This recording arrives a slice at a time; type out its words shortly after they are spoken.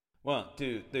1,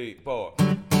 2, 3, 4.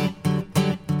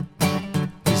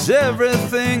 'Cause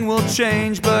everything will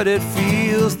change, but it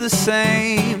feels the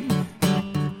same.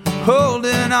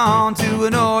 Holding on to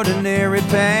an ordinary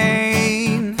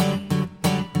pain.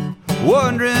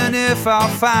 Wondering if I'll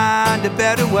find a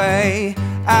better way.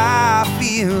 I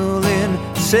feel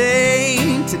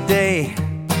insane today.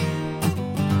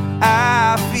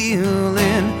 I feel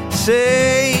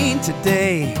insane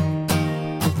today.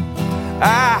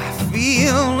 I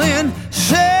feel insane